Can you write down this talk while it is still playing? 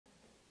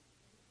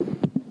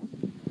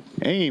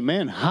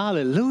Amen.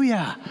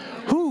 Hallelujah.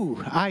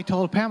 Whew. I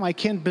told Pam I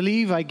can't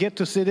believe I get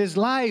to see this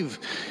live.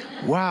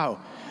 Wow.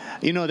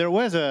 You know, there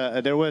was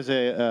a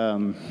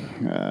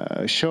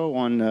show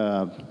on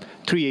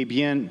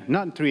 3ABN,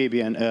 not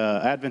 3ABN,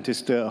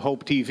 Adventist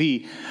Hope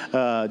TV.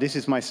 This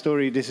is my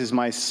story, this is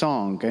my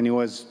song, and it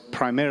was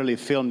primarily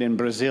filmed in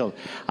Brazil.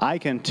 I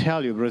can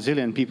tell you,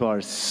 Brazilian people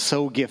are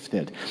so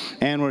gifted,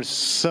 and we're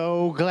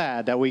so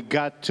glad that we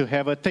got to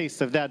have a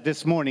taste of that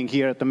this morning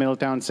here at the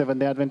Middletown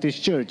Seventh-day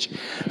Adventist Church.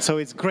 So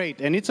it's great,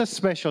 and it's a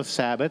special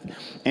Sabbath.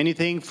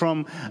 Anything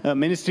from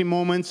ministry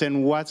moments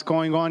and what's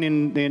going on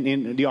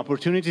in the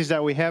opportunities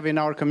that we have in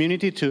our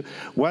community to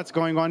what's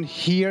going on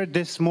here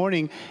this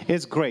morning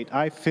is great.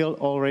 I feel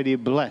already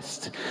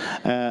blessed.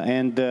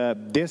 And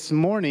this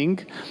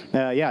morning,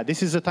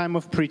 this is a time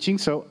of preaching,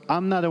 so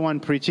I'm not the one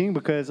preaching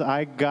because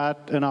I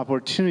got an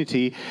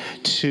opportunity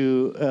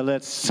to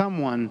let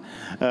someone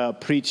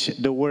preach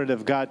the Word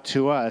of God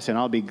to us, and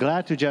I'll be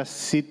glad to just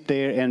sit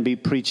there and be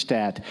preached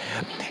at.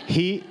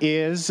 He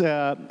is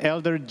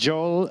Elder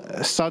Joel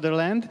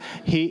Sutherland.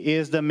 He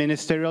is the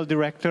ministerial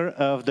director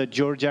of the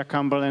Georgia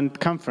Cumberland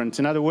Conference.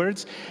 In other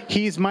words,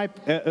 he's my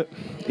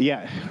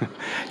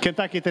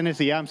Kentucky,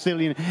 Tennessee. I'm still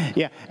in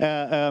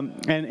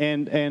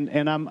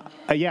and I'm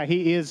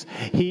he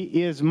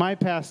is my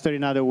pastor.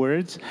 In other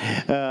words,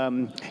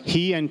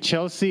 he and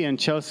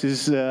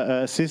Chelsea's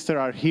sister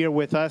are here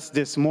with us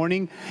this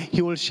morning.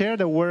 He will share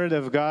the Word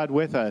of God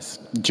with us.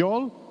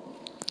 Joel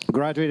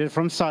graduated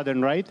from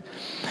Southern, right?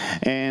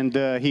 And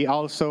he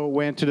also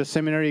went to the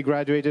seminary,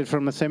 graduated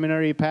from a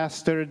seminary,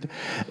 pastored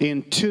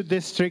in 2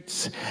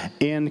 districts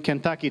in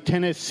Kentucky,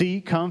 Tennessee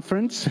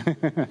Conference.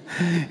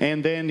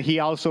 And then he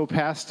also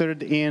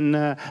pastored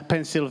in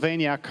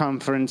Pennsylvania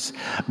Conference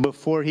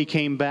before he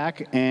came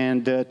back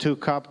and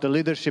took up the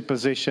leadership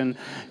position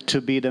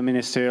to be the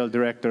ministerial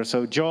director.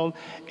 So Joel,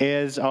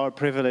 it's our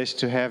privilege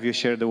to have you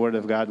share the Word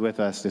of God with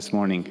us this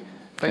morning.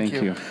 Thank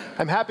you.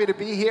 I'm happy to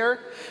be here.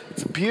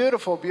 It's a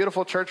beautiful,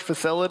 beautiful church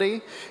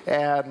facility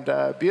and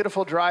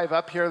beautiful drive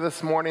up here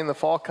this morning. The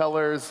fall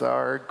colors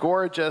are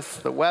gorgeous.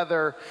 The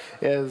weather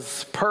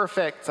is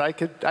perfect.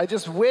 I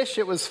just wish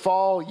it was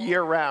fall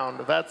year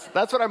round. That's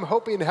what I'm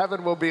hoping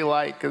heaven will be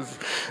like, because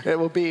it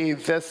will be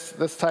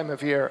this time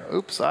of year.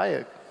 Oops,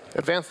 I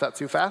advanced that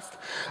too fast.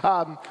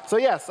 So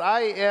yes,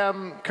 I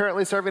am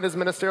currently serving as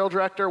ministerial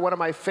director. One of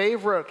my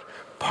favorite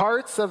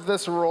parts of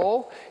this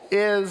role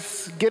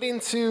is getting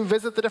to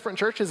visit the different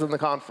churches in the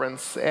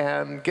conference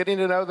and getting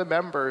to know the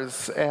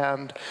members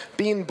and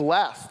being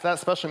blessed. That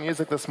special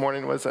music this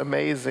morning was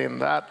amazing.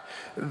 That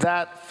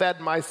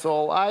fed my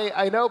soul.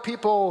 I know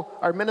people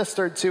are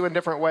ministered to in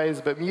different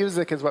ways, but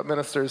music is what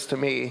ministers to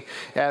me.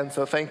 And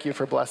so thank you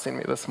for blessing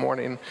me this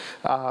morning.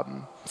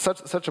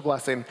 Such a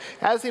blessing.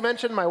 As he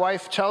mentioned, my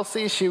wife,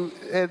 Chelsea,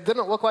 it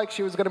didn't look like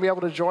she was going to be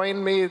able to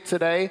join me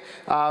today,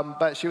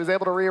 but she was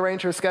able to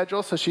rearrange her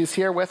schedule, so she's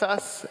here with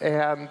us.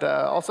 And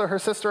also her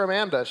sister,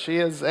 Amanda. She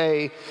is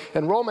a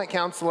enrollment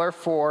counselor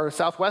for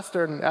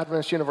Southwestern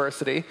Adventist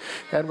University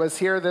and was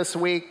here this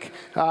week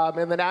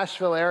in the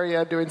Nashville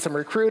area doing some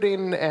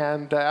recruiting.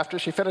 And after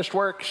she finished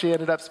work, she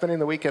ended up spending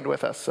the weekend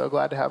with us. So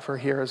glad to have her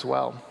here as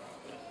well.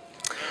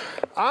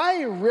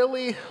 I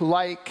really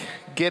like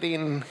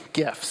getting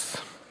gifts.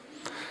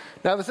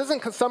 Now, this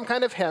isn't some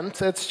kind of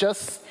hint, it's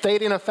just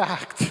stating a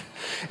fact.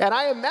 And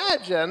I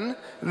imagine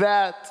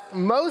that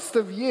most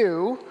of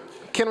you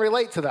can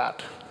relate to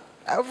that.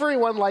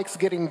 Everyone likes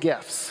getting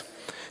gifts.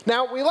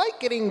 Now, we like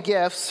getting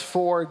gifts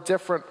for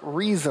different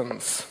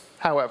reasons,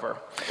 however.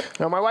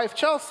 Now, my wife,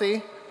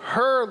 Chelsea,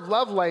 her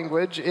love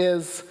language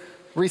is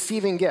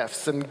receiving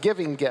gifts and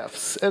giving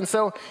gifts. And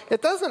so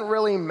it doesn't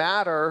really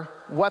matter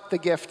what the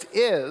gift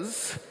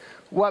is.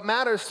 What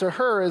matters to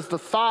her is the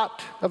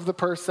thought of the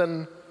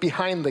person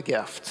behind the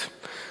gift.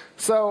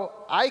 So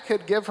I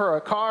could give her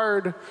a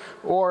card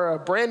or a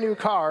brand new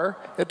car.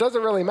 It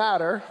doesn't really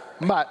matter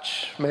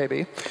much,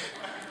 maybe.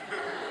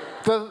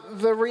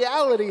 The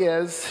reality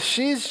is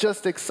she's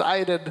just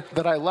excited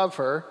that I love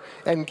her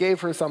and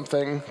gave her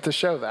something to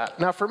show that.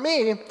 Now for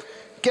me,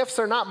 gifts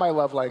are not my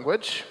love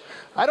language.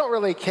 I don't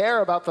really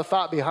care about the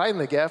thought behind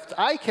the gift.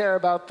 I care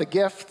about the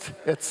gift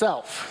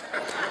itself.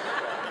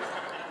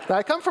 Now,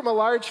 I come from a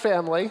large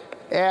family,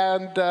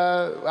 and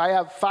I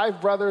have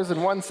 5 brothers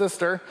and 1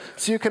 sister.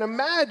 So you can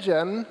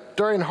imagine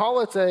during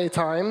holiday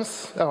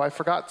times,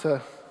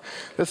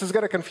 this is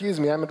going to confuse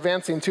me. I'm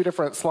advancing 2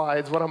 different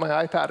slides, one on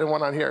my iPad and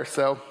one on here.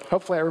 So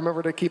hopefully I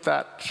remember to keep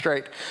that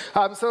straight.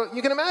 So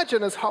you can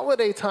imagine as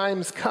holiday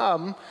times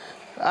come,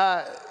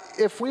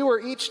 if we were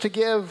each to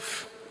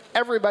give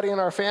everybody in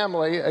our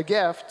family a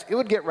gift, it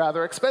would get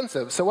rather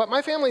expensive. So what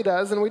my family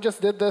does, and we just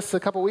did this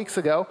a couple weeks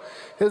ago,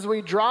 is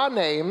we draw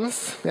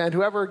names, and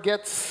whoever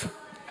gets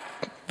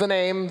the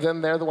name, then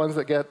they're the ones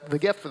that get the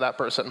gift for that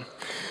person.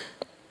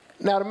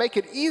 Now, to make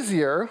it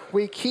easier,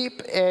 we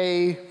keep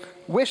a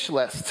wish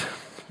list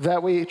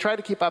that we try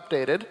to keep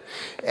updated.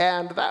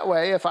 And that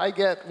way, if I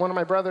get one of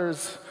my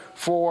brothers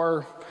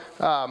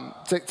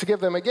to give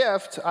them a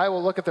gift, I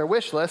will look at their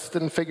wish list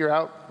and figure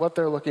out what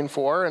they're looking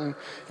for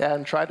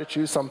and try to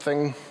choose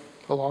something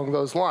along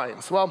those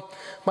lines. Well,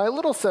 my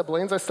little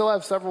siblings, I still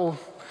have several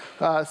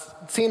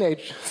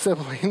teenage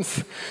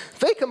siblings,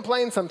 they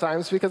complain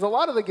sometimes because a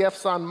lot of the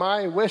gifts on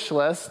my wish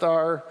list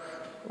are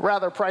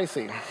rather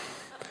pricey.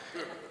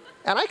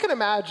 And I can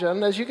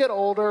imagine as you get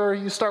older,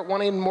 you start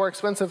wanting more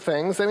expensive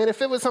things. I mean,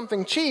 if it was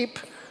something cheap,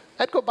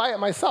 I'd go buy it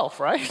myself,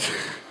 right?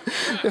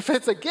 If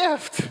it's a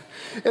gift,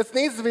 it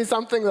needs to be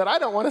something that I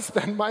don't want to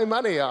spend my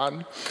money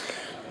on.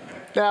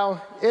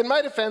 Now, in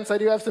my defense, I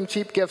do have some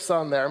cheap gifts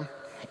on there,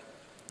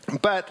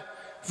 but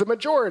the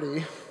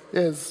majority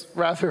is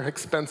rather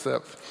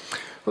expensive.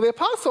 Well, the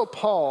Apostle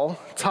Paul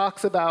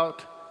talks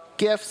about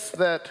gifts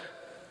that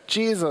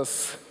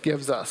Jesus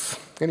gives us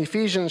in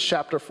Ephesians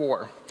chapter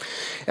 4.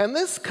 And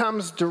this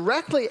comes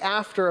directly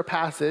after a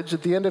passage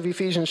at the end of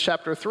Ephesians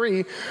chapter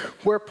 3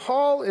 where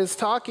Paul is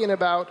talking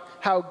about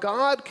how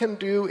God can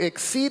do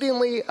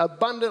exceedingly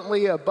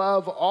abundantly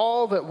above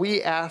all that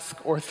we ask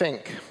or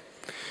think.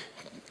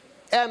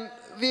 And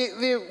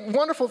the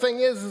wonderful thing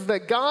is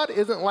that God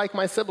isn't like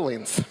my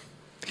siblings.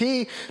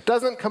 He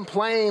doesn't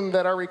complain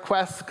that our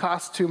requests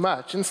cost too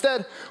much.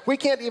 Instead, we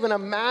can't even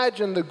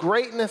imagine the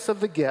greatness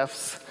of the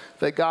gifts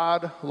that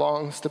God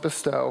longs to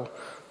bestow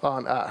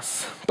on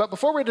us. But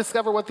before we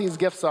discover what these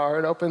gifts are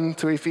and open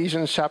to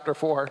Ephesians chapter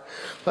 4,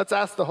 let's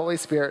ask the Holy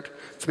Spirit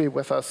to be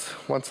with us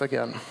once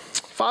again.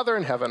 Father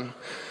in heaven,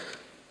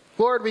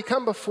 Lord, we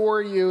come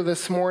before you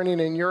this morning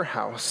in your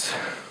house.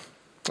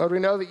 Lord, we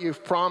know that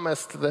you've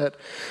promised that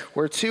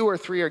where 2 or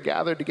 3 are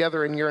gathered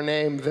together in your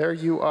name, there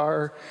you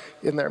are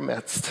in their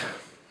midst.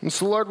 And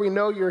so, Lord, we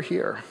know you're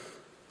here.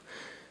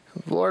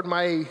 Lord,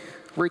 my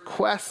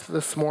request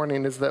this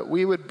morning is that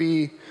we would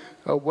be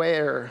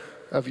aware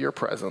of your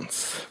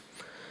presence,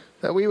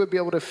 that we would be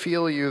able to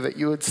feel you, that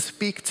you would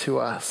speak to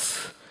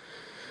us.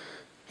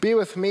 Be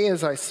with me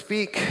as I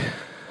speak.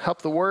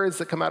 Help the words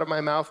that come out of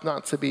my mouth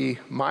not to be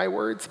my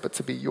words, but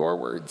to be your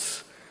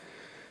words.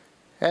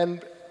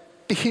 And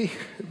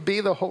be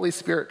the Holy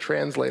Spirit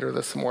translator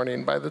this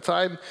morning. By the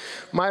time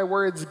my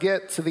words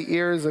get to the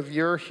ears of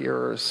your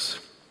hearers,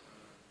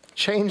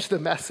 change the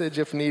message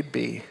if need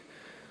be.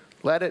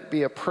 Let it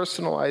be a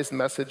personalized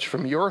message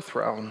from your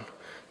throne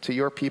to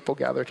your people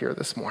gathered here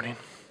this morning.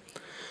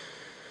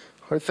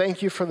 Lord,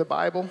 thank you for the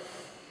Bible.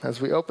 As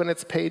we open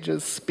its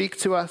pages, speak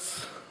to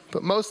us,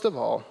 but most of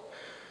all,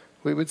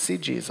 we would see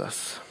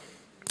Jesus.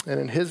 And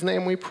in his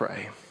name we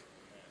pray.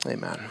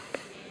 Amen.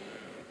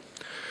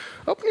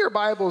 Open your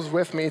Bibles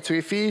with me to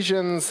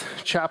Ephesians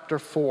chapter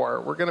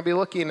 4. We're going to be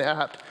looking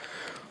at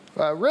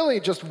really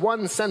just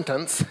one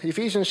sentence.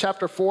 Ephesians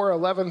chapter 4,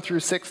 11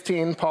 through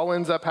 16. Paul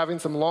ends up having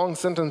some long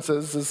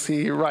sentences as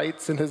he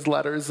writes in his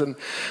letters. And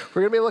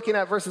we're going to be looking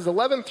at verses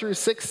 11 through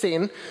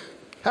 16.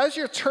 As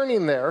you're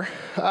turning there,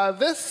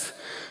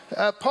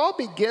 Paul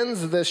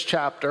begins this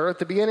chapter at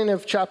the beginning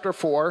of chapter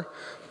 4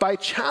 by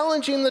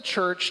challenging the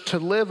church to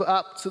live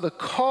up to the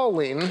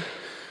calling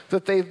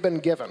that they've been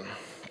given.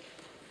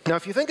 Now,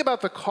 if you think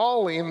about the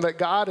calling that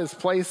God has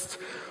placed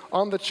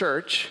on the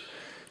church,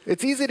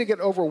 it's easy to get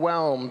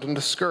overwhelmed and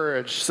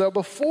discouraged. So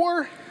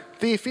before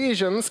the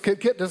Ephesians could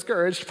get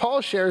discouraged,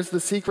 Paul shares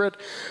the secret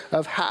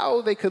of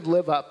how they could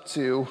live up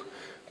to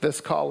this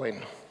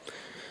calling.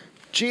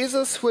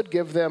 Jesus would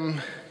give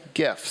them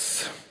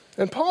gifts.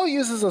 And Paul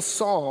uses a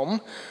psalm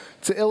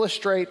to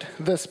illustrate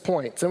this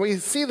point. And we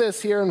see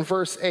this here in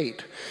verse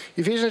 8.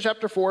 Ephesians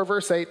chapter 4,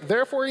 verse 8.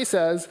 Therefore he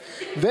says,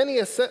 when he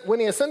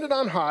ascended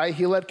on high,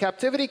 he led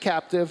captivity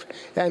captive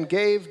and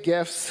gave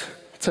gifts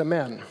to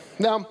men.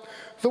 Now,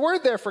 the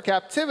word there for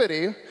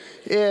captivity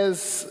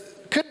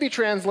could be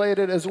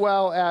translated as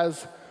well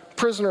as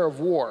prisoner of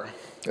war.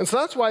 And so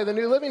that's why the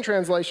New Living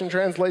Translation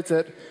translates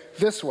it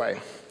this way.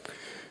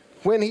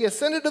 When he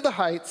ascended to the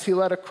heights, he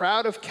led a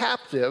crowd of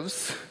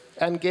captives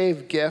and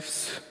gave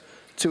gifts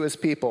to his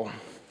people.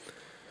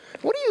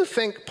 What do you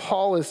think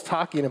Paul is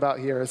talking about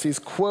here as he's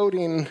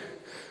quoting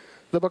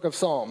the book of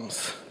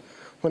Psalms?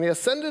 When he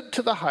ascended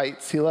to the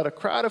heights, he led a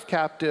crowd of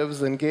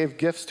captives and gave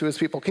gifts to his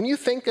people. Can you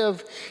think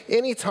of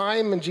any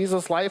time in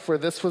Jesus' life where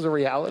this was a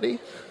reality?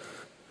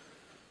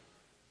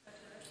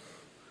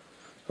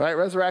 Right,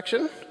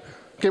 resurrection.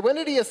 Okay, when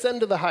did he ascend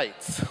to the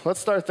heights? Let's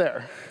start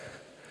there.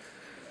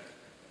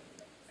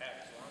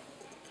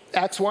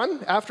 Acts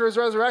 1, after his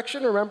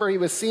resurrection, remember he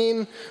was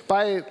seen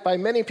by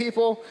many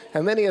people,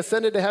 and then he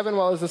ascended to heaven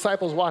while his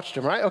disciples watched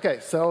him, right? Okay,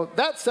 so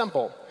that's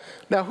simple.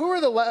 Now, who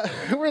are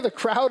the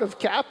crowd of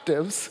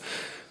captives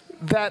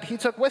that he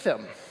took with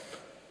him?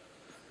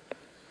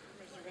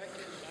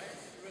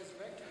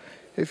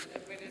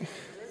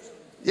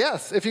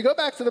 Yes, if you go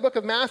back to the book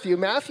of Matthew,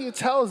 Matthew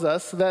tells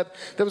us that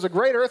there was a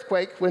great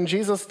earthquake when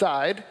Jesus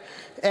died,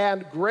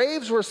 and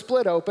graves were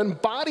split open,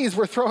 bodies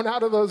were thrown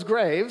out of those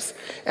graves,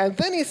 and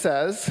then he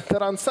says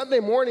that on Sunday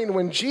morning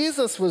when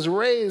Jesus was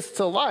raised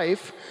to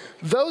life,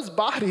 those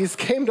bodies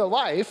came to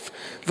life,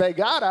 they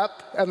got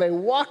up, and they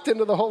walked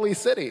into the holy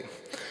city.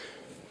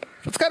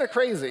 It's kind of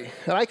crazy.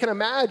 And I can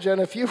imagine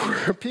if you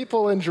were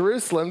people in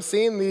Jerusalem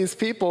seeing these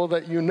people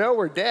that you know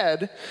were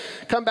dead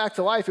come back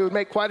to life, it would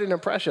make quite an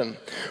impression.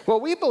 Well,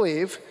 we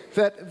believe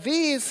that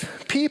these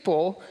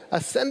people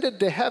ascended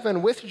to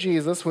heaven with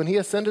Jesus when he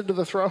ascended to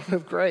the throne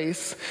of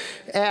grace,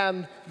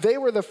 and they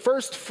were the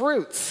first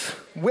fruits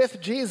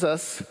with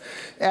Jesus,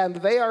 and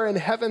they are in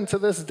heaven to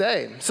this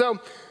day. So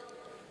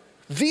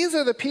these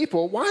are the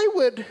people. Why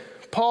would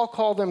Paul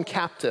call them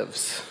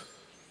captives?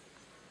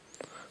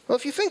 Well,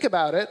 if you think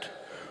about it,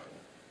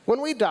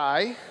 when we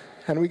die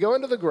and we go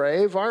into the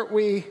grave, aren't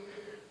we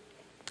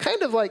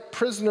kind of like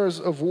prisoners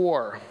of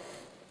war,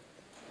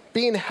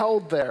 being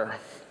held there,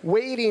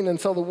 waiting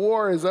until the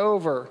war is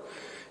over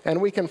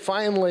and we can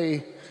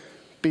finally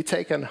be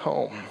taken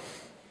home?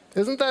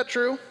 Isn't that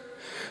true?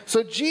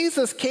 So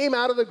Jesus came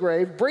out of the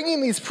grave,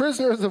 bringing these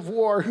prisoners of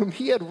war whom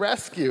he had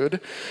rescued,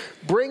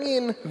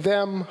 bringing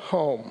them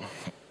home.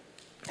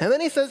 And then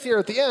he says here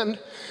at the end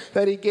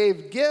that he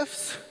gave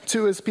gifts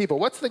to his people.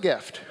 What's the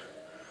gift?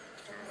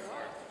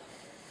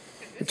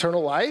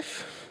 Eternal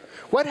life.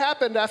 What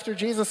happened after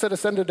Jesus had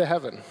ascended to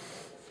heaven?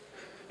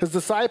 His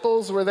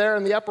disciples were there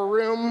in the upper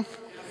room.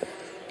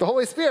 The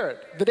Holy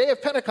Spirit, the day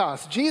of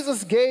Pentecost,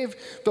 Jesus gave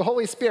the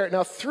Holy Spirit.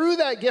 Now, through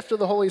that gift of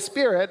the Holy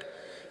Spirit,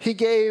 he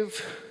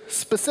gave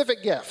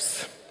specific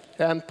gifts.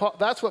 And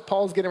that's what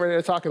Paul's getting ready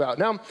to talk about.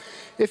 Now,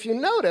 if you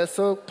notice,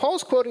 so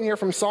Paul's quoting here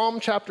from Psalm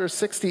chapter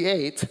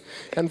 68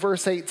 and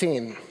verse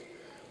 18.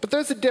 But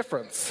there's a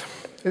difference.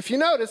 If you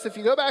notice, if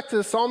you go back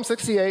to Psalm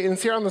 68, and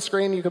it's here on the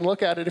screen, you can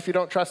look at it if you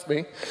don't trust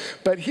me.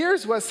 But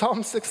here's what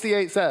Psalm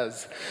 68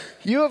 says.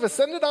 You have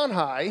ascended on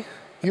high.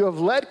 You have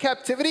led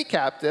captivity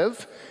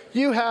captive.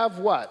 You have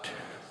what?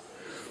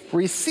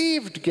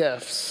 Received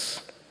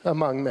gifts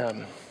among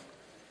men.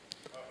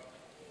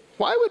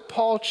 Why would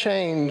Paul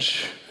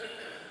change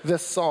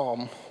this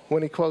psalm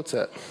when he quotes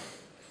it?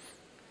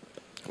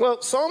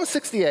 Well, Psalm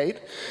 68,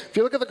 if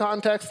you look at the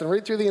context and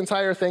read through the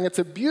entire thing, it's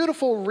a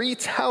beautiful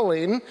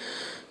retelling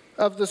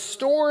of the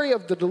story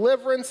of the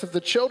deliverance of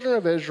the children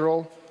of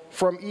Israel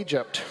from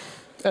Egypt.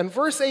 And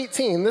verse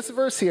 18, this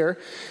verse here,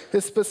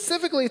 is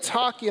specifically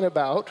talking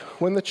about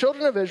when the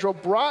children of Israel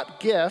brought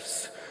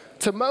gifts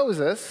to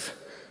Moses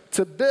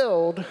to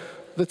build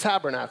the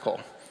tabernacle.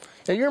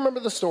 And you remember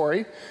the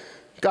story.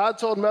 God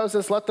told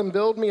Moses, let them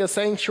build me a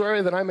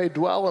sanctuary that I may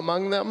dwell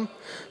among them.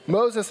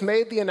 Moses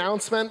made the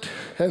announcement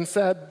and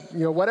said,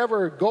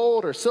 whatever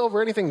gold or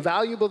silver, anything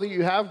valuable that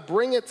you have,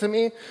 bring it to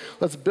me.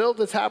 Let's build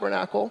the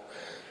tabernacle.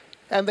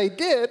 And they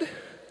did.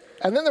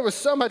 And then there was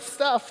so much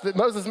stuff that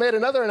Moses made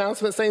another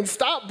announcement saying,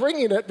 stop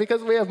bringing it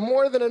because we have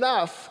more than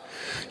enough.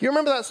 You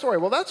remember that story?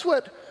 Well, that's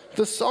what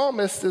the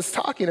psalmist is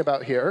talking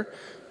about here.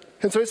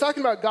 And so he's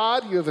talking about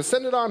God, you have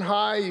ascended on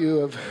high, you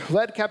have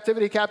led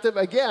captivity captive.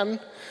 Again,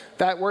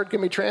 that word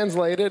can be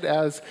translated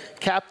as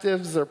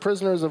captives or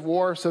prisoners of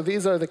war. So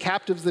these are the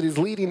captives that he's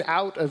leading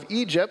out of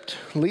Egypt,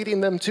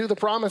 leading them to the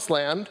promised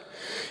land.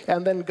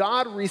 And then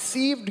God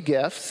received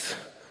gifts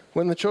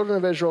when the children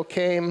of Israel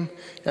came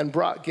and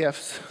brought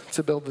gifts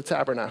to build the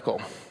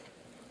tabernacle.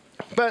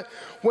 But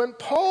when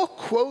Paul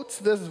quotes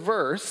this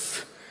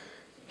verse,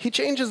 he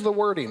changes the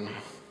wording.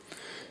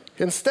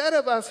 Instead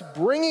of us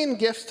bringing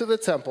gifts to the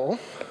temple,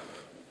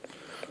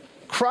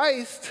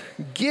 Christ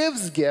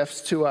gives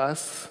gifts to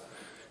us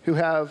who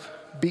have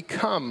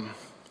become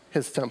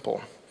his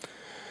temple.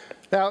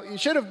 Now, you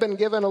should have been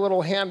given a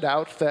little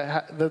handout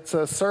that's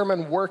a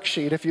sermon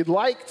worksheet. If you'd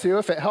like to,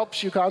 if it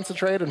helps you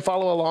concentrate and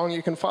follow along,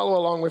 you can follow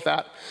along with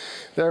that.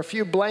 There are a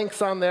few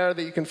blanks on there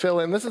that you can fill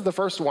in. This is the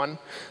first one.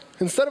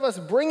 Instead of us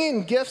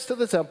bringing gifts to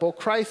the temple,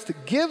 Christ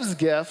gives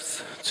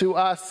gifts to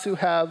us who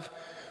have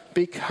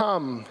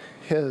become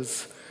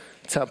his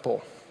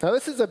temple. Now,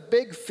 this is a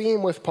big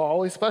theme with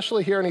Paul,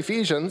 especially here in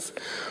Ephesians.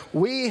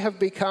 We have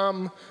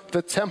become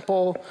the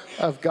temple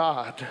of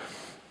God.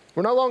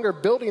 We're no longer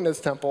building his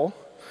temple.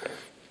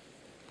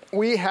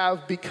 We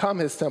have become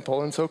his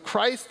temple. And so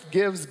Christ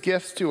gives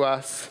gifts to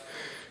us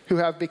who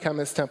have become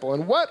his temple.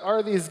 And what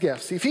are these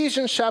gifts?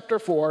 Ephesians chapter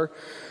 4,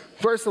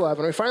 verse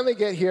 11. We finally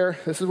get here.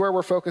 This is where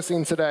we're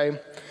focusing today.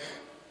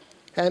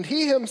 And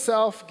he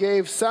himself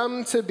gave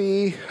some to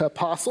be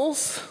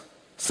apostles,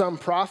 some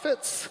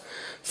prophets,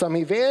 some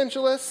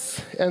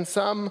evangelists, and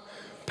some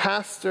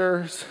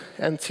pastors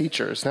and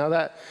teachers. Now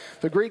that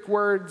the Greek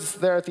words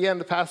there at the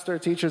end of pastor,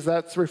 teachers,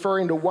 that's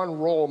referring to one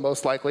role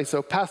most likely.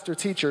 So pastor,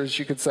 teachers,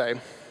 you could say.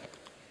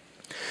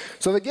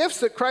 So the gifts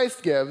that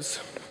Christ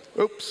gives,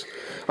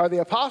 are the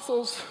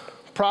apostles,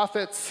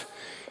 prophets,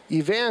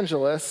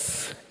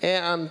 evangelists,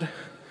 and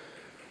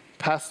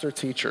pastor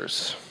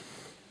teachers.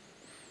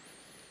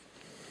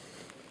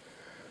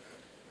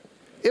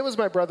 It was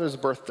my brother's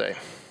birthday.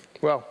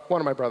 Well, one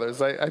of my brothers.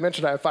 I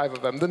mentioned I have 5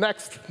 of them. The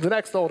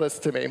next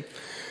oldest to me.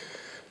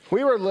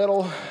 We were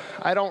little.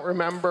 I don't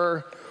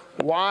remember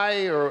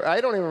why, or I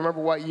don't even remember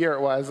what year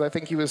it was. I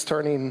think he was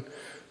turning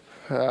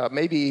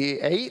maybe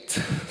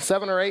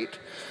 7 or 8.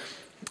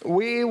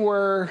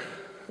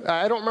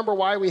 I don't remember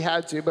why we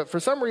had to, but for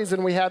some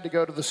reason we had to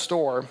go to the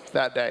store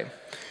that day.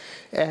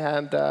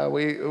 And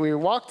we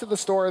walked to the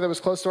store that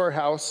was close to our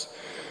house,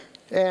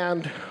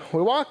 And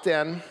we walked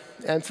in,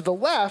 and to the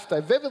left, I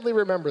vividly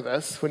remember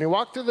this, when you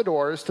walk through the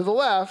doors, to the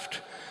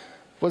left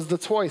was the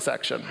toy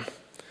section.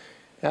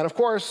 And of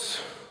course,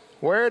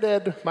 where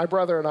did my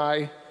brother and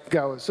I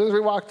go? As soon as we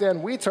walked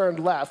in, we turned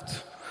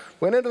left,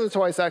 went into the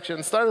toy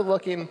section, started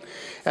looking,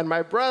 and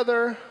my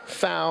brother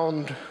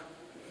found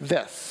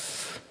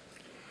this.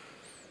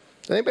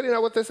 Anybody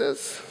know what this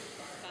is?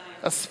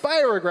 A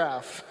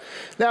spirograph.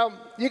 Now,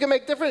 you can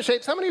make different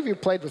shapes. How many of you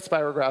played with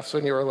spirographs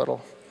when you were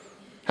little?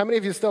 How many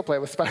of you still play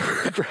with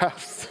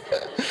spirographs?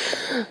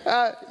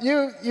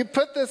 You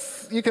put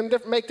this, you can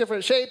make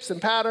different shapes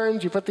and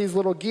patterns. You put these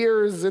little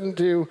gears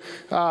into,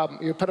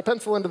 you put a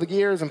pencil into the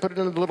gears and put it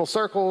into little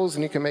circles,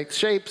 and you can make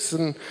shapes.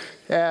 And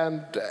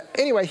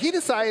anyway, he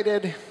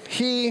decided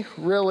he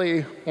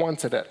really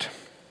wanted it.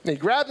 And he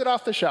grabbed it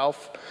off the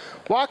shelf,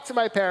 walked to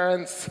my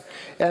parents,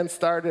 and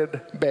started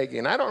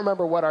begging. I don't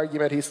remember what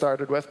argument he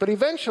started with, but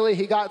eventually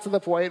he got to the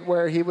point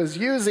where he was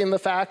using the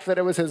fact that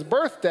it was his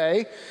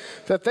birthday,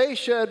 that they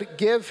should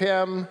give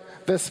him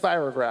this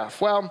spirograph.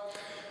 Well,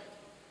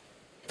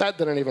 that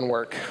didn't even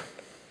work.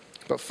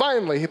 But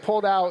finally, he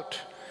pulled out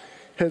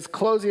his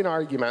closing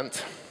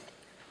argument.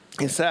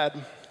 He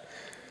said,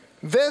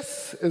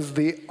 "This is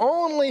the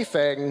only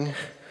thing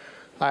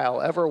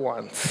I'll ever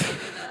want."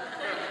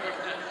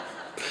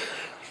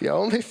 The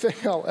only thing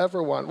I'll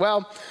ever want.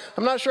 Well,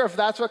 I'm not sure if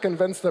that's what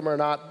convinced them or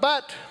not,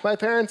 but my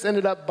parents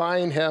ended up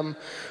buying him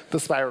the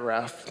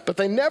spirograph. But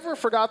they never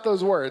forgot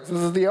those words. This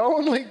is the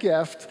only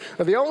gift,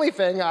 or the only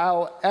thing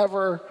I'll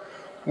ever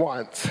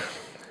want.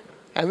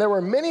 And there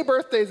were many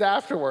birthdays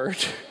afterward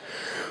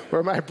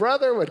where my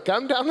brother would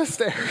come down the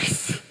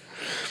stairs,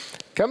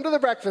 come to the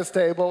breakfast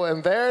table,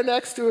 and there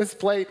next to his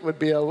plate would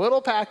be a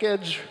little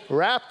package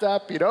wrapped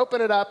up. He'd open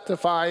it up to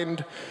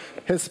find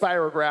his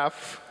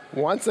spirograph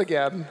once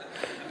again.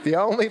 The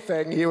only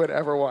thing he would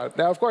ever want.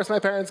 Now, of course, my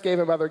parents gave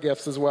him other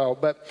gifts as well.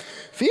 But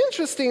the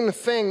interesting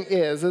thing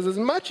is as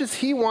much as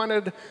he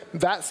wanted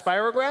that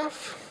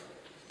spirograph,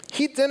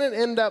 he didn't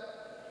end up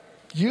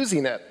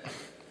using it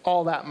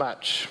all that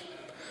much.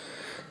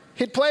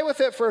 He'd play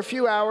with it for a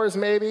few hours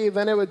maybe,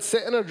 then it would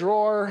sit in a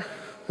drawer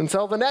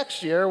until the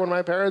next year when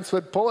my parents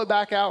would pull it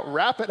back out,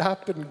 wrap it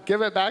up, and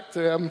give it back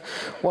to him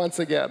once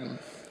again.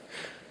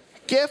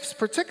 Gifts,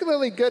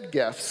 particularly good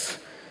gifts,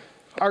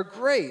 are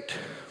great.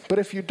 But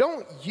if you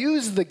don't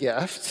use the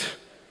gift,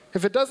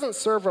 if it doesn't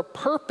serve a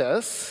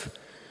purpose,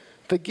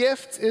 the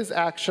gift is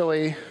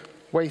actually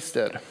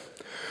wasted.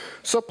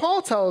 So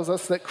Paul tells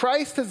us that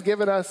Christ has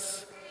given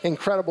us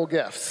incredible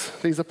gifts.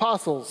 These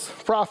apostles,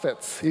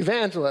 prophets,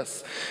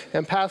 evangelists,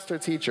 and pastor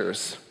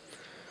teachers.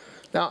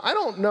 Now, I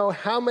don't know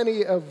how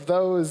many of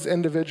those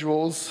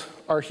individuals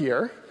are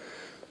here.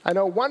 I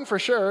know one for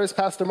sure is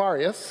Pastor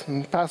Marius.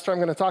 And Pastor, I'm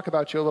going to talk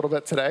about you a little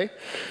bit today.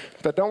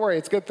 But don't worry,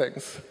 it's good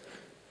things.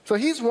 So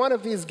he's one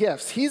of these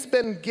gifts. He's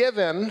been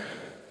given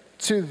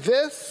to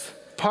this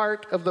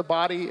part of the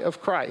body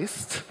of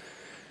Christ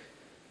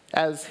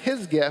as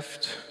his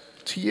gift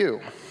to you.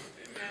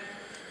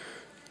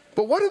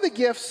 But what are the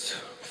gifts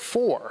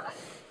for?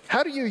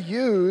 How do you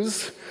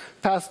use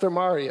Pastor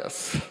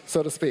Marius,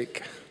 so to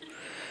speak?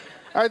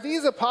 Are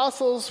these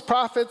apostles,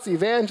 prophets,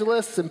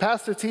 evangelists, and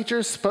pastor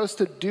teachers supposed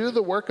to do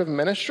the work of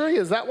ministry?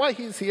 Is that why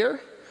he's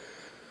here?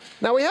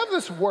 Now, we have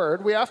this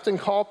word. We often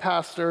call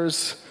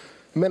pastors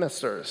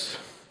ministers,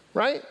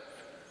 right?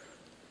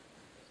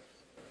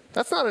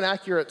 That's not an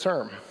accurate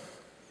term.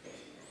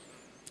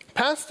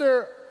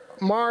 Pastor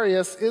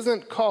Marius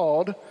isn't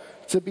called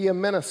to be a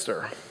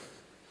minister.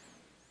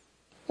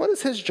 What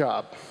is his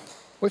job?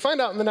 We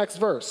find out in the next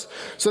verse.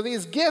 So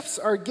these gifts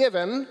are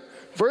given,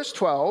 verse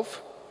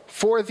 12,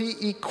 for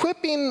the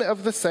equipping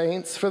of the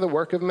saints for the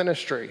work of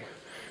ministry,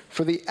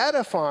 for the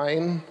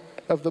edifying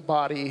of the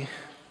body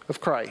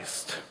of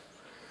Christ.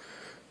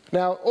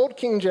 Now, Old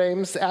King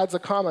James adds a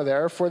comma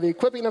there, for the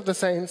equipping of the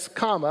saints,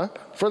 comma,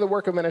 for the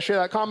work of ministry.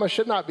 That comma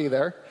should not be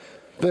there.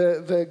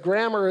 The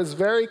grammar is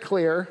very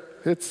clear.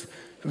 It's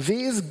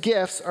these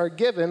gifts are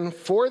given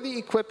for the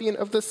equipping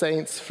of the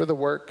saints for the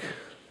work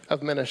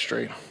of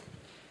ministry.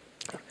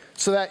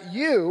 So that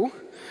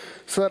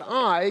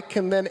I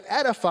can then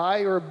edify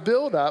or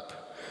build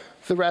up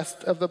the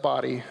rest of the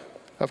body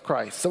of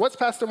Christ. So what's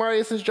Pastor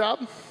Marius'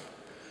 job?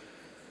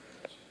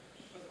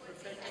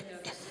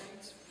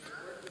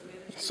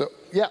 So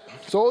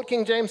Old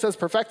King James says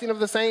perfecting of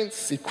the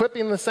saints,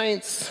 equipping the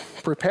saints,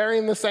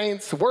 preparing the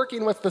saints,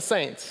 working with the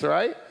saints,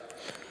 right?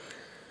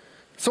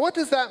 So what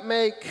does that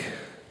make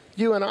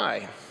you and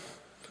I?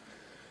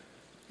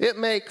 It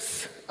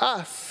makes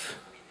us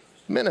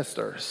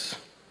ministers.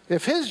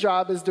 If his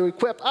job is to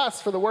equip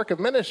us for the work of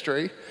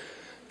ministry,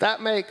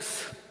 that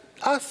makes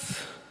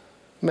us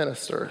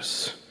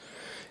ministers.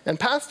 And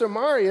Pastor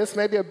Marius,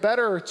 maybe a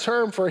better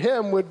term for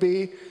him would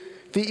be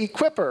the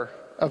equipper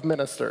of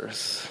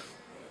ministers.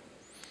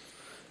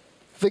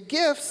 The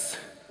gifts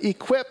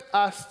equip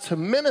us to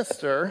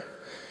minister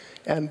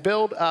and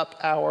build up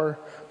our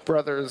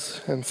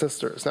brothers and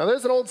sisters. Now,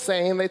 there's an old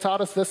saying, they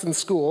taught us this in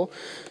school,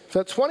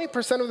 that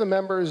 20% of the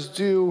members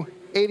do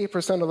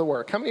 80% of the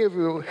work. How many of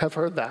you have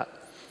heard that?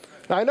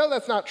 Now, I know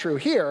that's not true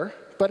here,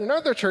 but in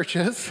other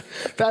churches,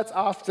 that's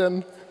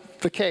often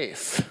the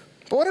case.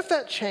 But what if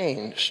that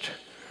changed?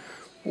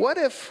 What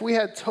if we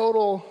had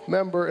total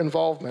member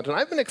involvement? And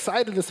I've been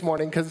excited this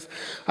morning because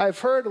I've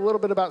heard a little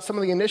bit about some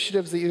of the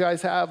initiatives that you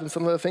guys have and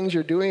some of the things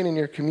you're doing in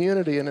your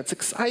community, and it's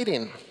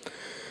exciting.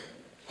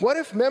 What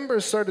if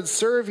members started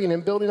serving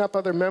and building up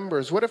other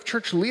members? What if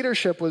church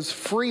leadership was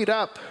freed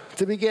up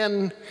to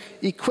begin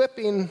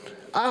equipping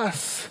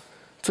us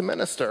to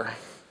minister?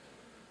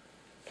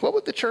 What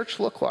would the church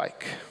look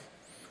like?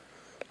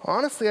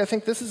 Honestly, I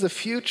think this is a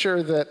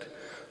future that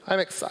I'm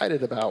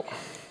excited about.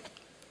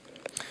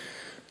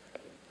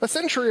 A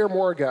century or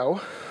more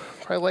ago,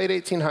 probably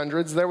late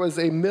 1800s, there was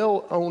a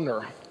mill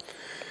owner.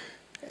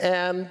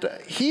 And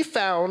he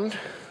found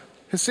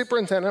his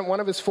superintendent, one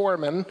of his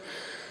foremen,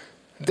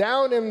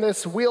 down in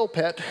this wheel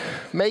pit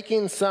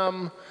making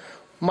some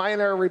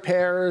minor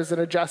repairs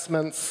and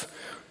adjustments.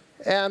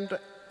 And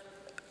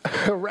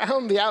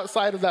around the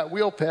outside of that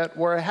wheel pit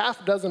were a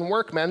half dozen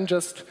workmen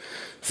just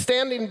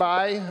standing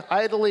by,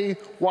 idly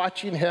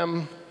watching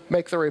him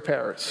make the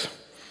repairs.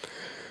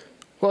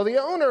 Well, the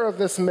owner of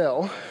this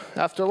mill,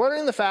 after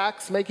learning the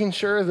facts, making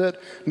sure that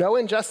no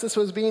injustice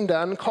was being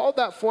done, called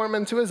that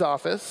foreman to his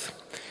office,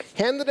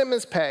 handed him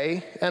his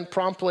pay, and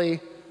promptly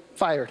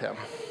fired him.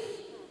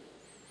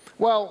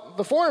 Well,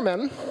 the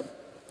foreman,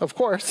 of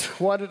course,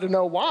 wanted to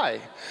know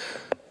why.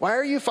 Why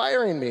are you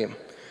firing me?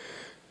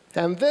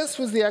 And this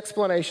was the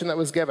explanation that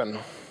was given.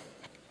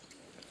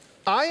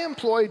 I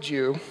employed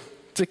you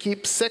to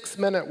keep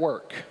 6-minute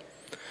work.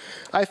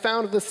 I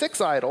found the 6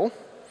 idle,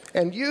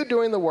 and you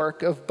doing the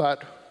work of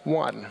but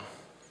 1.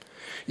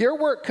 Your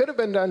work could have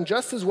been done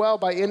just as well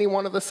by any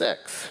one of the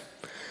 6.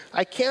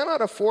 I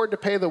cannot afford to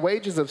pay the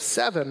wages of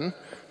 7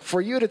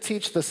 for you to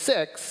teach the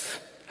 6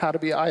 how to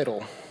be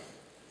idle.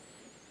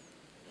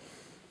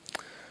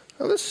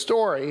 Now, this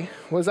story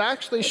was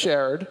actually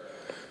shared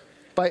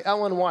by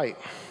Ellen White,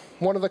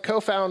 one of the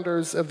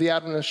co-founders of the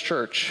Adventist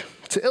Church,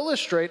 to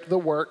illustrate the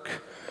work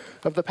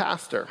of the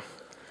pastor.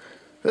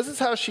 This is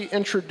how she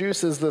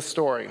introduces this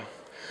story.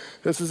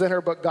 This is in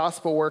her book,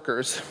 Gospel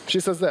Workers. She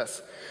says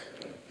this: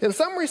 in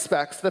some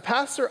respects, the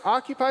pastor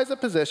occupies a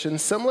position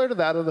similar to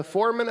that of the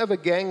foreman of a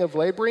gang of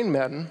laboring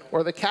men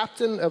or the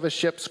captain of a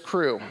ship's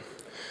crew.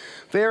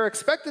 They are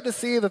expected to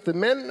see that the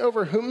men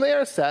over whom they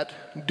are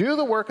set do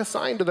the work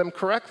assigned to them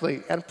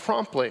correctly and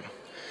promptly.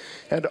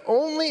 And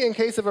only in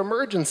case of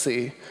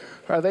emergency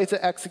are they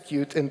to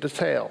execute in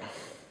detail.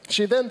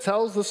 She then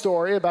tells the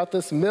story about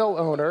this mill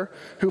owner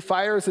who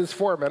fires his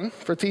foreman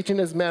for teaching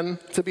his men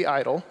to be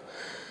idle.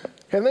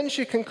 And then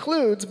she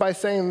concludes by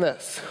saying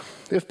this: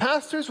 if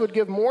pastors would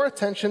give more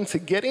attention to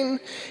getting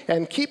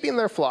and keeping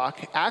their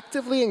flock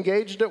actively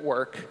engaged at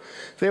work,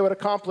 they would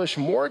accomplish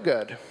more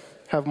good,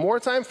 have more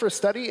time for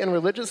study and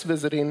religious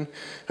visiting,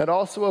 and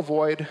also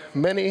avoid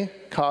many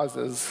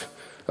causes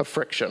of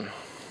friction.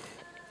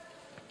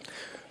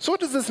 So what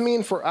does this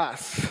mean for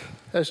us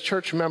as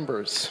church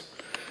members?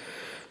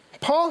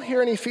 Paul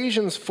here in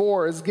Ephesians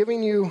 4 is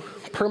giving you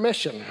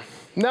permission.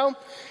 No,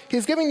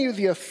 he's giving you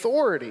the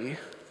authority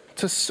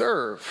to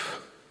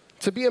serve,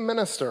 to be a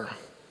minister.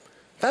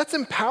 That's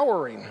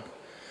empowering.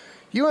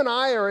 You and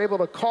I are able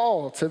to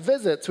call, to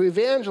visit, to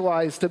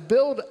evangelize, to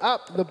build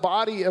up the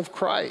body of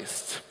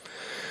Christ.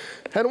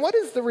 And what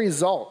is the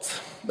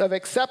result of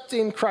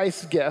accepting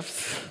Christ's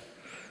gifts?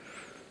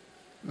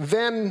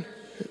 Then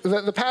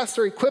the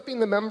pastor equipping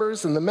the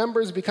members and the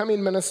members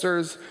becoming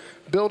ministers,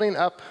 building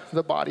up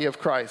the body of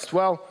Christ.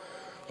 Well,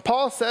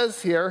 Paul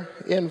says here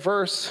in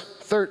verse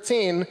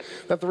 13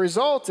 that the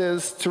result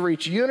is to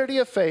reach unity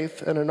of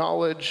faith and a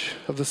knowledge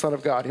of the Son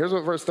of God. Here's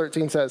what verse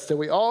 13 says: till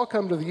we all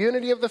come to the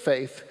unity of the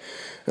faith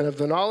and of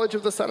the knowledge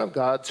of the Son of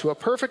God, to a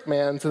perfect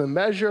man, to the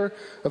measure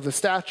of the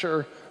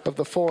stature of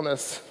the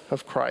fullness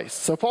of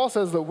Christ. So Paul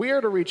says that we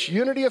are to reach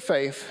unity of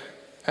faith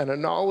and a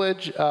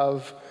knowledge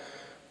of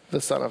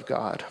the Son of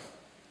God.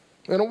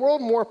 In a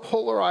world more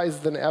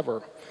polarized than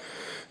ever,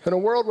 in a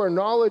world where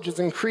knowledge is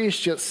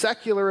increased yet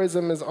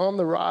secularism is on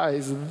the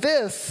rise,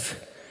 this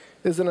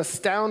is an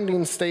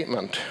astounding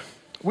statement.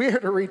 We are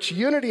to reach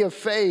unity of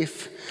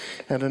faith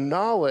and a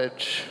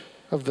knowledge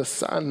of the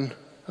Son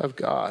of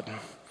God.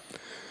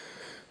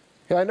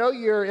 Now, I know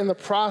you're in the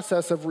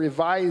process of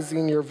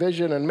revising your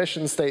vision and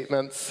mission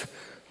statements,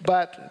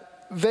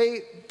 but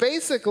they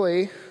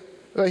basically,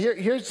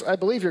 here's, I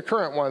believe, your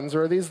current ones,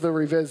 or are these the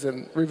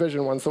revision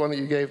ones, the one that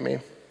you gave me,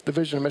 the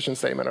vision and mission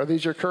statement? Are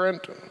these your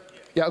current?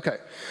 Yeah, okay.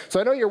 So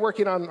I know you're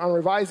working on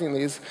revising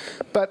these,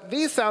 but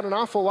these sound an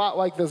awful lot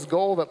like this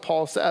goal that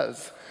Paul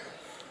says.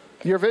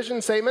 Your vision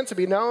statement: to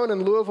be known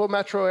in Louisville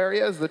metro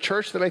area as the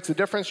church that makes a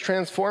difference,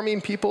 transforming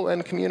people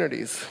and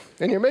communities.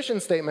 And your mission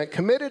statement: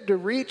 committed to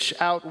reach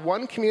out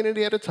one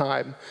community at a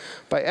time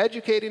by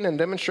educating and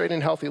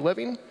demonstrating healthy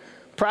living,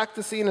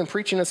 practicing and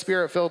preaching a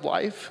spirit-filled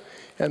life,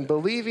 and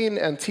believing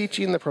and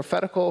teaching the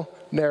prophetical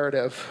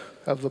narrative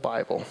of the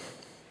Bible.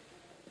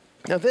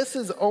 Now, this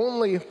is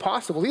only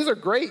possible. These are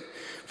great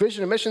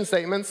vision and mission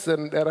statements,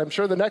 and I'm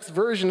sure the next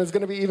version is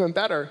going to be even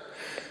better.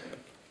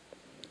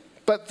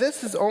 But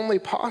this is only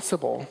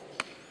possible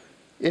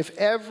if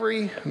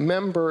every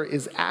member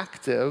is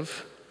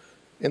active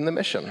in the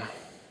mission.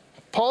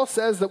 Paul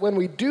says that when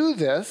we do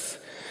this,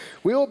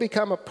 we will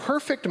become a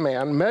perfect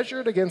man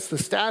measured against the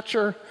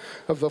stature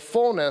of the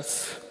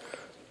fullness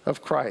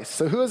of Christ.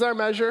 So who is our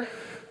measure?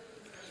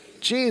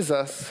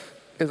 Jesus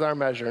is our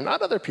measure,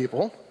 not other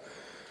people.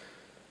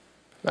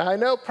 Now, I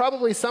know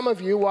probably some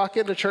of you walk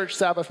into church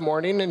Sabbath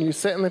morning and you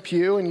sit in the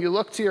pew and you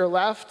look to your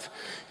left,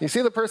 you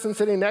see the person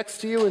sitting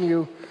next to you and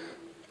you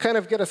kind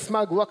of get a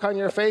smug look on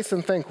your face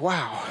and think,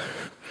 wow,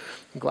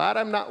 I'm glad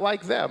I'm not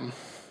like them.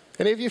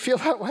 Any of you feel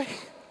that way?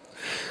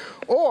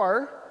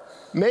 Or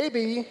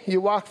maybe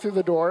you walk through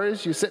the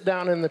doors, you sit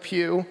down in the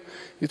pew,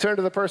 you turn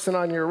to the person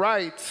on your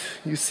right,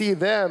 you see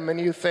them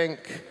and you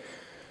think,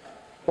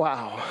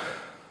 wow,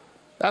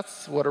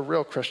 that's what a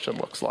real Christian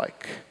looks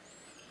like.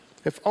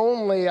 If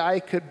only I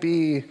could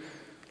be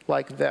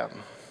like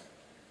them.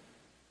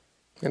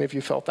 And if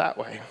you felt that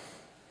way.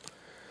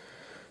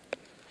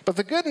 But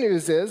the good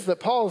news is that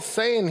Paul is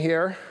saying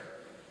here,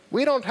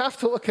 we don't have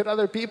to look at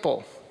other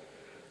people.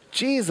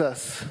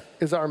 Jesus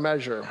is our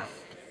measure.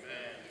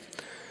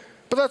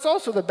 But that's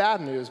also the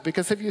bad news,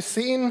 because have you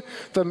seen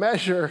the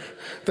measure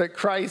that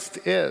Christ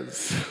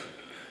is?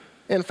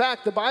 In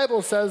fact, the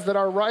Bible says that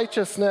our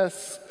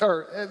righteousness,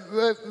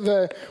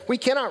 we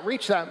cannot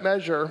reach that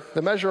measure,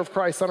 the measure of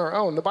Christ on our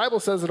own. The Bible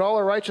says that all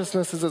our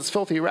righteousness is as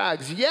filthy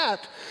rags.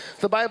 Yet,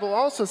 the Bible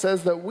also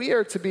says that we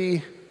are to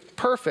be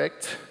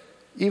perfect,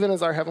 even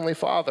as our Heavenly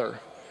Father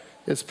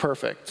is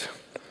perfect.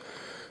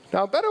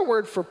 Now, a better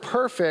word for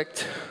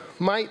perfect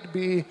might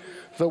be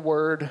the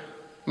word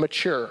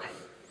mature.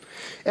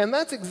 And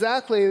that's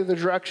exactly the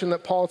direction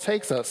that Paul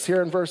takes us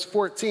here in verse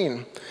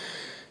 14.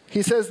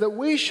 He says that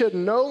we should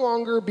no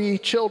longer be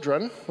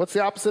children. What's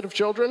the opposite of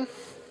children?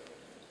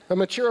 A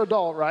mature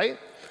adult, right?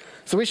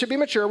 So we should be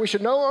mature. We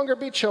should no longer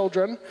be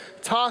children,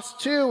 tossed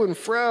to and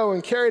fro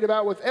and carried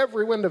about with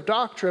every wind of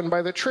doctrine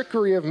by the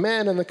trickery of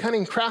men and the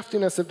cunning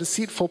craftiness of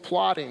deceitful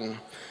plotting.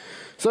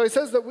 So he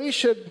says that we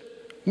should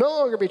no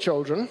longer be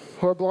children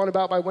who are blown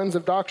about by winds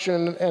of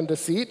doctrine and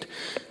deceit.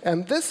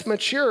 And this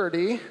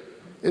maturity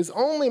is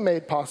only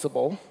made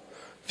possible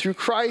through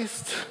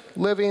Christ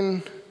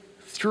living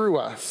through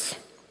us.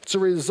 It's a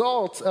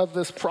result of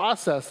this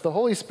process, the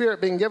Holy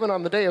Spirit being given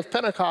on the day of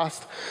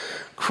Pentecost,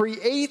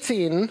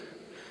 creating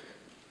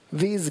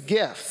these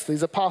gifts,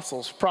 these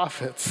apostles,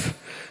 prophets,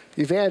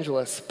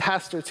 evangelists,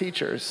 pastor,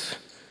 teachers.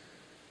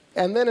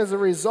 And then as a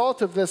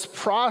result of this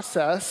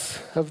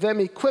process of them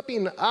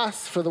equipping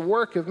us for the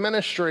work of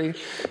ministry,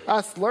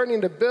 us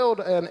learning to build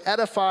and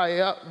edify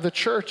up the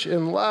church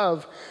in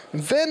love,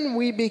 then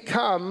we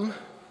become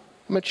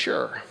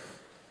mature.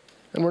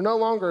 And we're no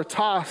longer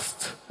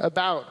tossed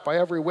about by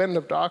every wind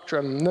of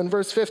doctrine. And then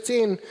verse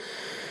 15,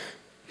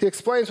 he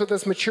explains what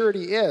this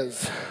maturity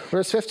is.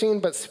 Verse 15,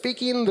 but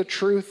speaking the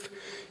truth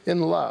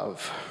in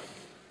love.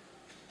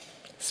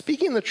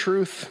 Speaking the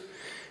truth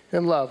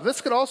in love. This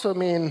could also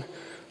mean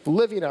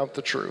living out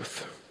the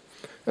truth.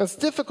 And it's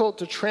difficult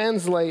to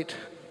translate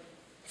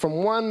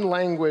from one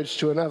language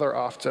to another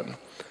often.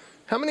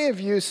 How many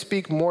of you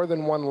speak more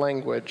than one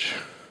language?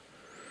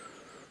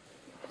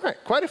 All right,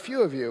 quite a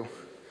few of you.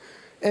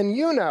 And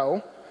you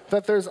know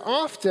that there's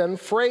often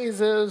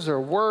phrases or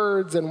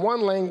words in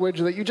one language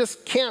that you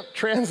just can't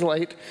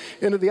translate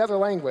into the other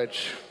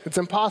language. It's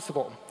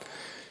impossible.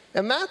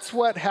 And that's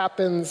what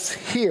happens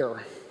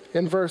here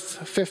in verse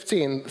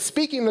 15.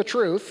 Speaking the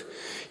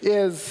truth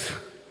is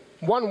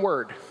one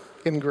word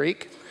in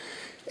Greek,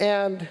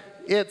 and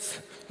it's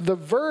the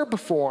verb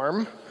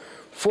form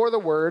for the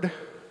word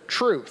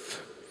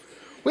truth.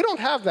 We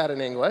don't have that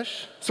in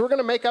English, so we're going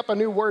to make up a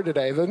new word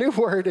today. The new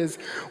word is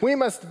we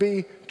must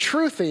be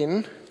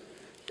truthing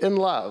in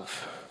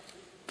love.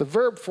 The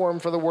verb form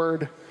for the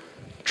word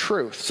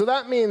truth. So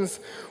that means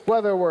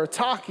whether we're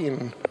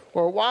talking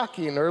or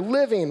walking or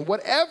living,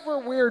 whatever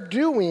we're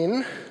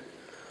doing,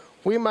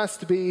 we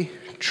must be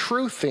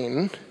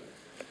truthing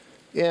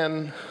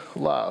in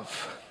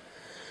love.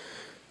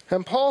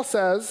 And Paul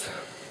says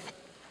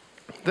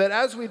that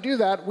as we do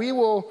that, we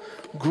will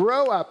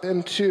grow up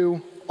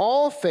into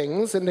all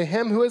things into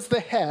him who is the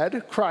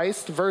head,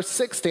 Christ, verse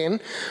 16,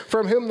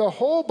 from whom the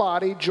whole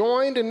body,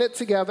 joined and knit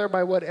together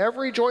by what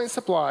every joint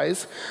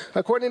supplies,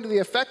 according to the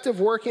effective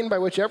working by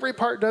which every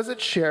part does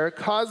its share,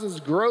 causes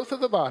growth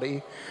of the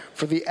body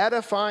for the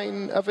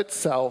edifying of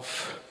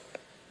itself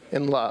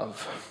in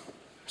love.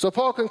 So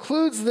Paul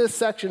concludes this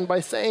section by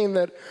saying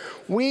that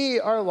we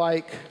are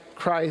like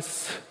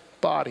Christ's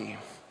body.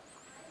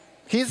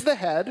 He's the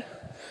head,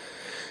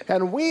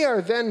 and we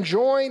are then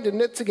joined and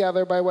knit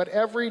together by what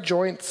every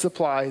joint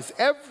supplies.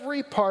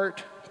 Every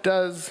part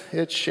does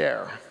its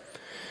share.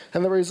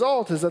 And the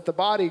result is that the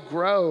body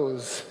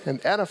grows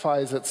and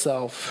edifies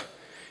itself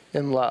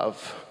in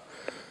love.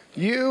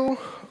 You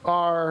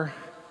are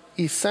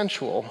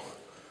essential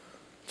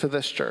to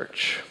this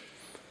church.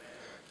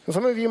 And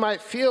some of you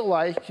might feel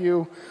like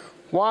you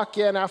walk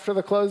in after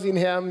the closing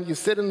hymn, you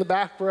sit in the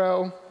back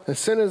row,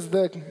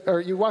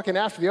 you walk in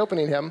after the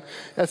opening hymn.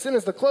 As soon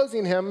as the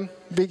closing hymn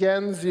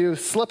begins, you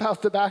slip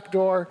out the back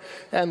door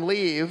and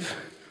leave.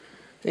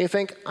 And you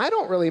think, I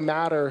don't really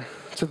matter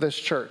to this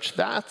church.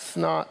 That's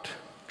not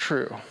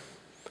true.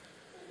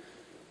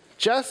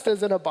 Just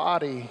as in a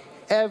body,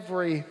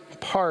 every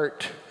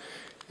part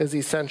is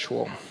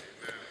essential.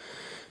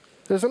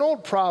 There's an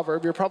old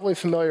proverb you're probably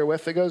familiar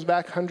with that goes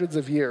back hundreds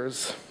of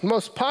years. The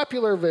most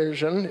popular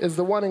version is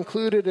the one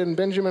included in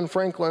Benjamin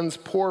Franklin's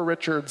Poor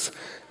Richard's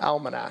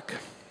Almanac.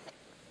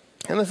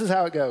 And this is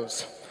how it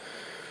goes.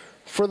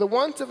 For the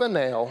want of a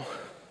nail,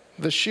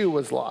 the shoe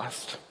was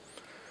lost.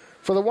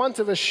 For the want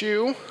of a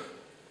shoe,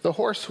 the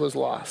horse was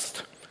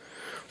lost.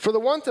 For the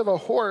want of a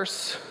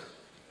horse,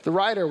 the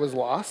rider was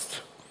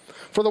lost.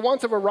 For the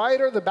want of a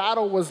rider, the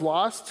battle was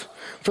lost.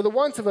 For the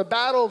want of a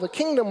battle, the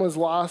kingdom was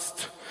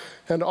lost.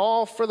 And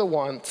all for the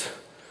want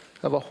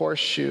of a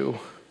horseshoe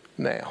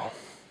nail.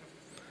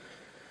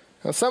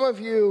 Now, some of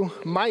you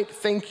might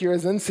think you're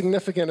as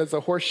insignificant as a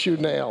horseshoe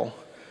nail.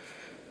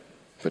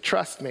 But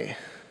trust me,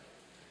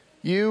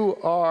 you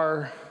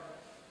are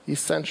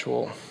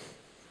essential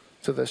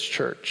to this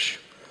church.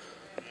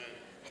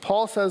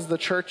 Paul says the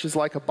church is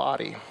like a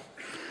body.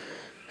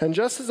 And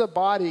just as a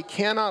body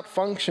cannot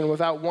function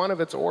without one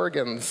of its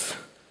organs,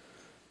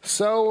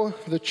 so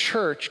the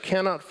church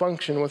cannot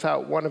function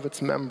without one of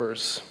its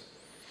members.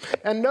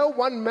 And no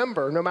one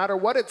member, no matter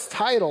what its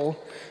title,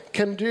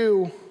 can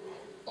do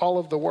all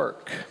of the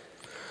work.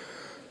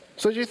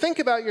 So as you think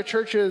about your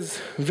church's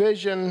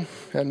vision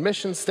and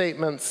mission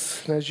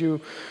statements, and as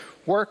you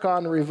work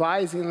on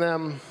revising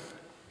them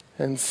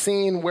and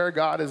seeing where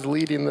God is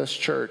leading this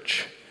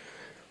church,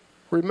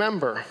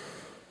 remember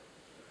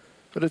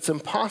that it's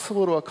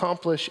impossible to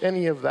accomplish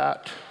any of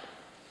that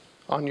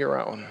on your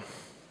own.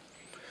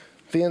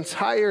 The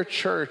entire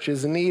church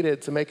is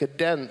needed to make a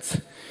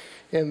dent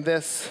in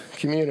this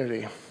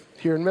community,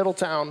 here in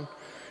Middletown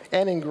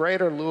and in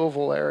greater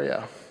Louisville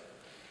area.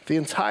 The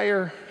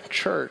entire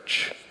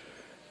church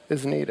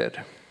is needed.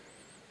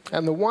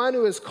 And the one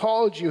who has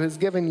called you has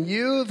given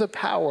you the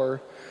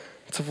power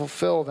to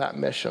fulfill that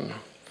mission.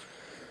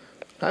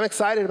 I'm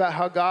excited about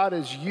how God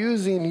is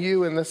using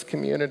you in this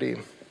community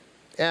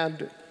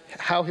and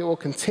how he will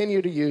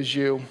continue to use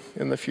you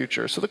in the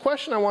future. So the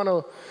question I want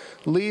to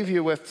leave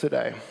you with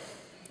today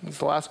is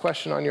the last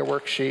question on your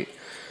worksheet.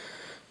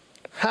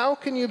 How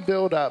can you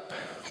build up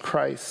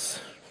Christ's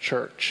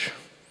church?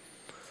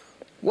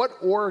 What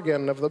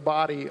organ of the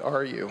body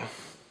are you?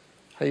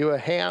 Are you a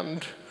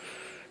hand,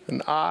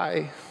 an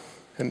eye,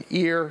 an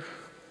ear?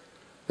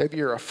 Maybe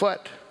you're a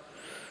foot.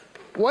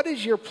 What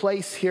is your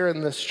place here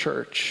in this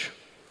church?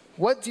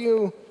 What do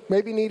you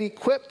maybe need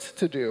equipped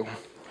to do?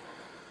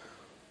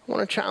 I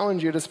want to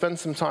challenge you to spend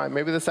some time,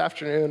 maybe this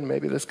afternoon,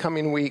 maybe this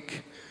coming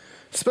week.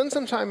 Spend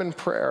some time in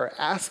prayer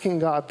asking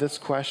God this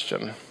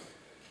question.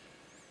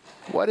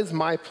 What is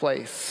my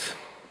place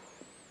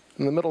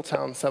in the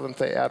Middletown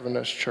Seventh-day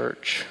Adventist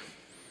Church?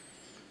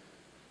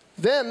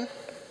 Then,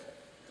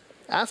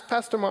 ask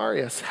Pastor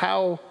Marius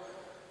how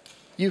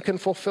you can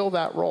fulfill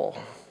that role.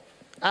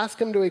 Ask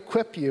him to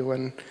equip you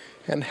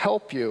and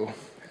help you.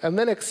 And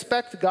then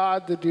expect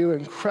God to do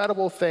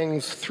incredible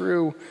things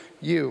through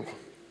you.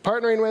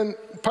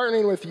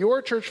 Partnering with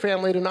your church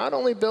family to not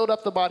only build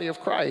up the body of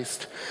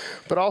Christ,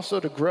 but also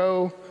to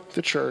grow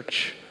the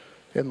church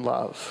in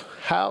love.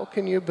 How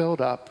can you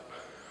build up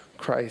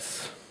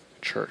Christ's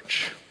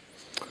church?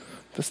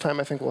 This time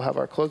I think we'll have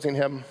our closing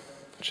hymn,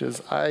 which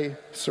is I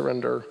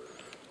Surrender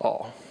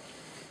All.